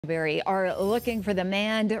Waterbury are looking for the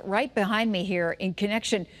man right behind me here in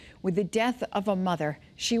connection with the death of a mother.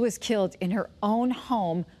 She was killed in her own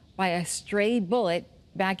home by a stray bullet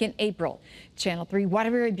back in April. Channel 3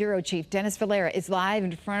 Waterbury Bureau Chief Dennis Valera is live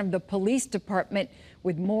in front of the police department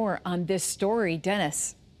with more on this story.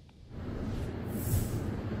 Dennis.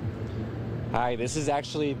 Hi, this is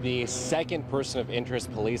actually the second person of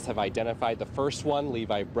interest police have identified. The first one,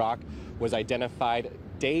 Levi Brock, was identified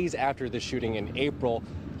days after the shooting in April.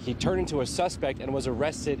 He turned into a suspect and was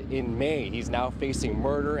arrested in May. He's now facing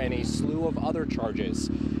murder and a slew of other charges.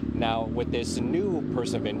 Now, with this new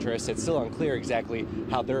person of interest, it's still unclear exactly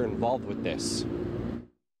how they're involved with this.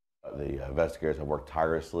 The investigators have worked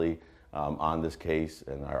tirelessly on this case,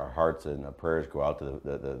 and our hearts and prayers go out to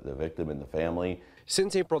the victim and the family.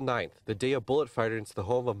 Since April 9th, the day a bullet fired into the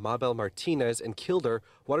home of Mabel Martinez and killed her,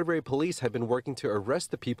 Waterbury police have been working to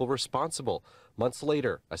arrest the people responsible. Months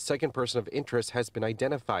later, a second person of interest has been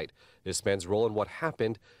identified. This man's role in what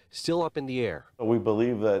happened still up in the air. We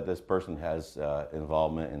believe that this person has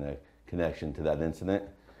involvement and a connection to that incident,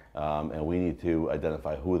 and we need to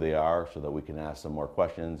identify who they are so that we can ask some more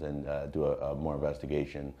questions and do a more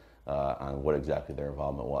investigation on what exactly their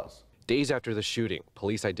involvement was. Days after the shooting,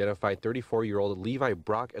 police identified 34-year-old Levi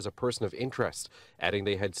Brock as a person of interest, adding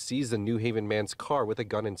they had seized the New Haven man's car with a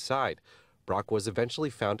gun inside. Brock was eventually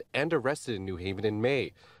found and arrested in New Haven in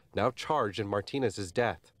May, now charged in Martinez's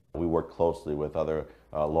death. We work closely with other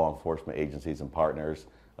law enforcement agencies and partners.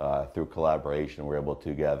 Through collaboration, we're able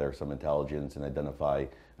to gather some intelligence and identify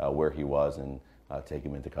where he was and take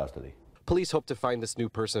him into custody. Police hope to find this new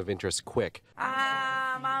person of interest quick.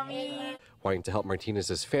 Mommy. Wanting to help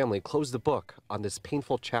Martinez's family close the book on this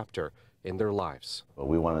painful chapter in their lives.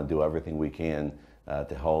 We want to do everything we can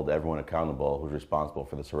to hold everyone accountable who's responsible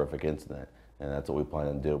for this horrific incident, and that's what we plan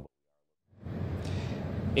to do.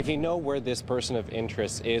 If you know where this person of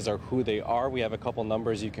interest is or who they are, we have a couple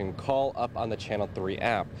numbers you can call up on the Channel 3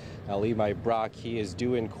 app. Now, Levi Brock, he is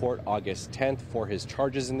due in court August 10th for his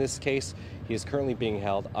charges in this case. He is currently being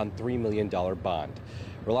held on $3 million bond.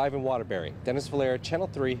 We're live in Waterbury. Dennis Valera, Channel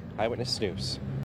 3 Eyewitness News.